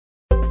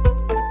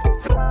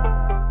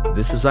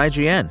This is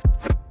IGN.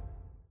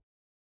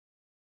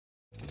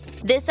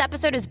 This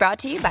episode is brought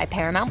to you by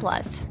Paramount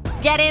Plus.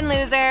 Get in,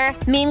 loser!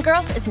 Mean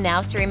Girls is now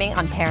streaming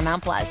on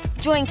Paramount Plus.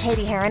 Join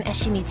Katie Heron as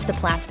she meets the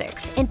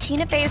plastics in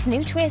Tina Fey's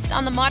new twist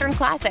on the modern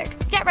classic.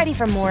 Get ready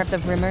for more of the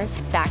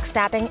rumors,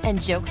 backstabbing, and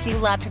jokes you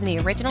loved from the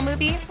original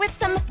movie with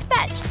some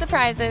fetch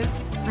surprises.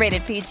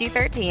 Rated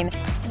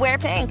PG-13. Wear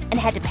pink and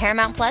head to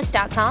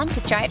ParamountPlus.com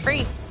to try it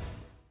free.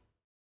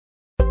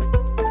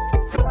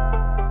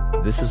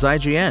 This is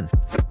IGN.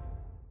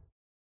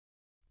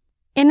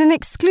 In an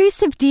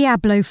exclusive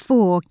Diablo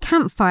 4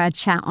 campfire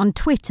chat on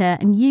Twitter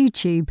and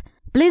YouTube,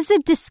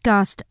 Blizzard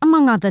discussed,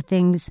 among other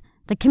things,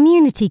 the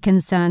community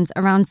concerns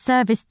around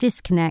service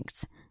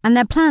disconnects and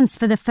their plans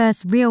for the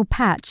first real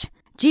patch,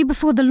 due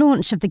before the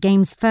launch of the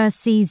game's first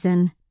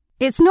season.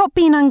 It's not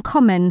been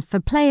uncommon for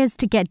players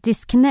to get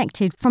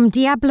disconnected from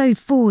Diablo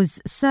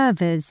 4's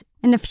servers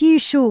in a few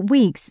short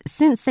weeks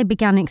since they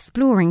began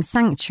exploring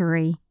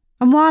Sanctuary.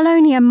 And while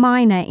only a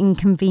minor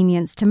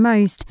inconvenience to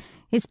most,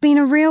 it's been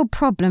a real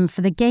problem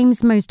for the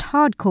game's most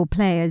hardcore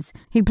players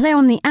who play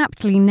on the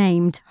aptly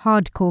named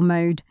hardcore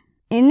mode.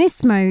 In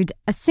this mode,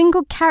 a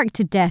single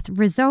character death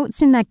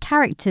results in their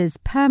character's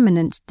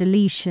permanent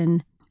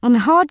deletion. And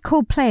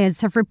hardcore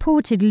players have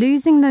reported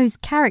losing those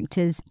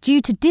characters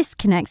due to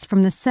disconnects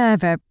from the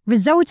server,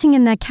 resulting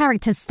in their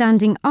character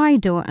standing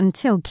idle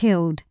until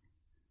killed.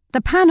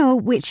 The panel,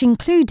 which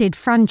included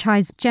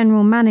franchise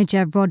general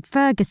manager Rod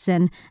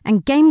Ferguson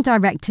and game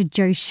director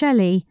Joe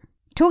Shelley,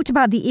 talked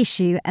about the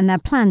issue and their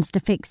plans to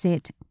fix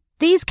it.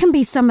 These can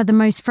be some of the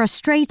most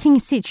frustrating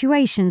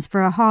situations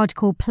for a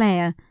hardcore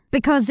player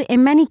because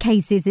in many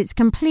cases it's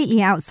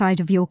completely outside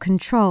of your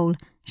control,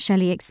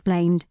 Shelley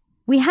explained.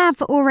 We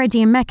have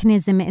already a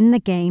mechanism in the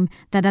game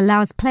that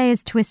allows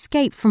players to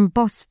escape from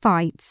boss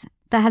fights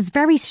that has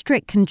very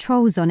strict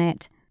controls on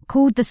it,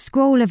 called the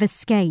Scroll of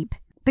Escape.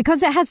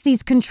 Because it has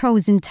these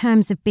controls in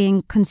terms of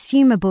being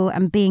consumable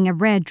and being a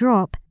rare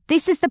drop,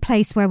 this is the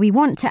place where we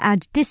want to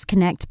add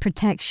disconnect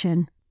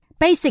protection.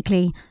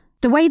 Basically,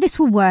 the way this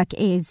will work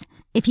is,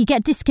 if you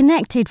get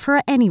disconnected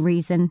for any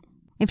reason,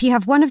 if you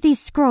have one of these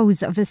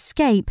scrolls of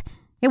escape,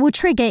 it will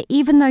trigger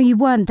even though you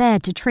weren't there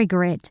to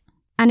trigger it,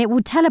 and it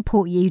will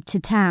teleport you to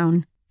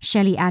town,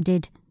 Shelley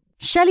added.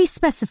 Shelley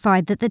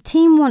specified that the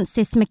team wants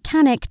this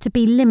mechanic to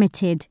be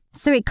limited,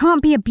 so it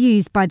can't be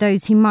abused by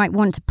those who might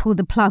want to pull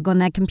the plug on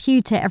their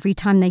computer every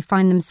time they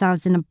find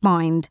themselves in a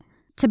bind,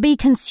 to be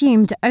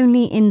consumed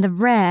only in the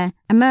rare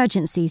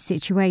emergency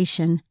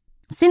situation.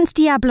 Since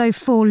Diablo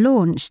 4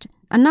 launched,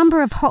 a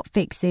number of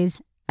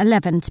hotfixes,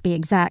 11 to be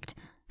exact,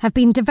 have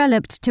been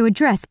developed to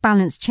address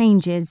balance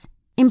changes,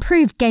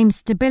 improve game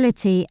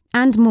stability,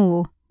 and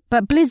more.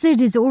 But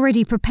Blizzard is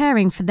already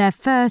preparing for their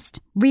first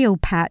real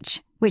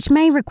patch, which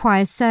may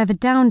require server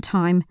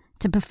downtime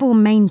to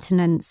perform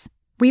maintenance.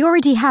 We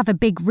already have a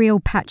big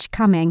real patch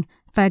coming,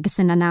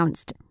 Ferguson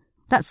announced.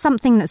 That's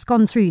something that's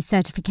gone through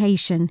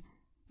certification.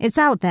 It's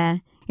out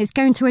there. It's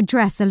going to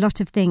address a lot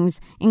of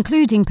things,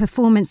 including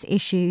performance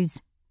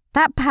issues.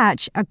 That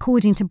patch,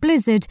 according to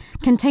Blizzard,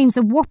 contains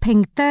a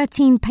whopping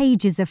 13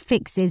 pages of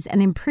fixes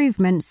and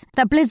improvements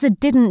that Blizzard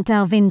didn't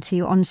delve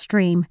into on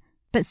stream,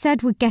 but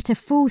said would get a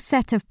full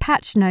set of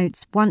patch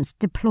notes once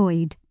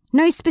deployed.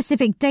 No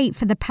specific date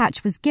for the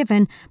patch was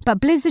given, but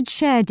Blizzard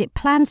shared it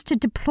plans to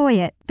deploy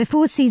it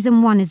before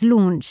Season 1 is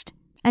launched,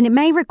 and it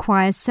may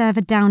require server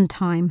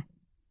downtime.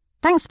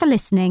 Thanks for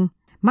listening.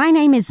 My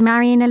name is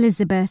Marion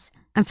Elizabeth,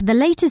 and for the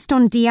latest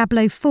on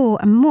Diablo 4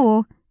 and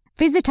more,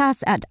 visit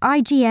us at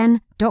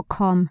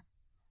ign.com.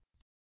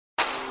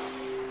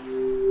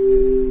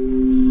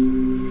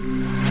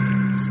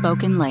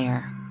 Spoken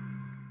Layer.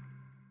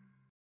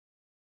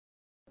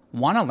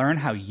 Want to learn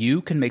how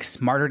you can make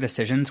smarter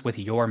decisions with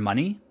your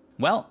money?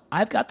 Well,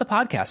 I've got the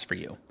podcast for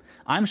you.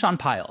 I'm Sean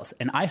Piles,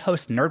 and I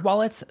host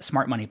NerdWallet's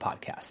Smart Money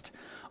Podcast.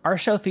 Our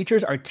show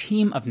features our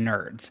team of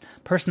nerds,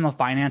 personal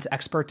finance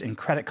experts in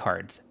credit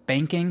cards,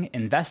 banking,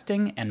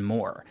 investing, and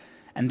more.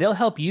 And they'll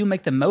help you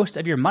make the most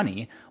of your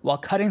money while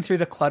cutting through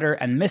the clutter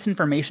and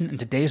misinformation in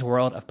today's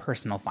world of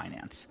personal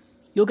finance.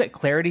 You'll get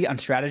clarity on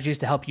strategies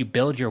to help you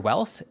build your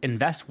wealth,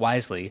 invest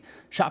wisely,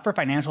 shop for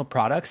financial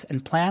products,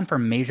 and plan for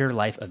major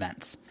life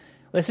events.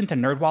 Listen to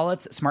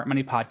NerdWallet's Smart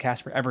Money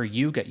Podcast wherever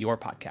you get your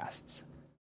podcasts.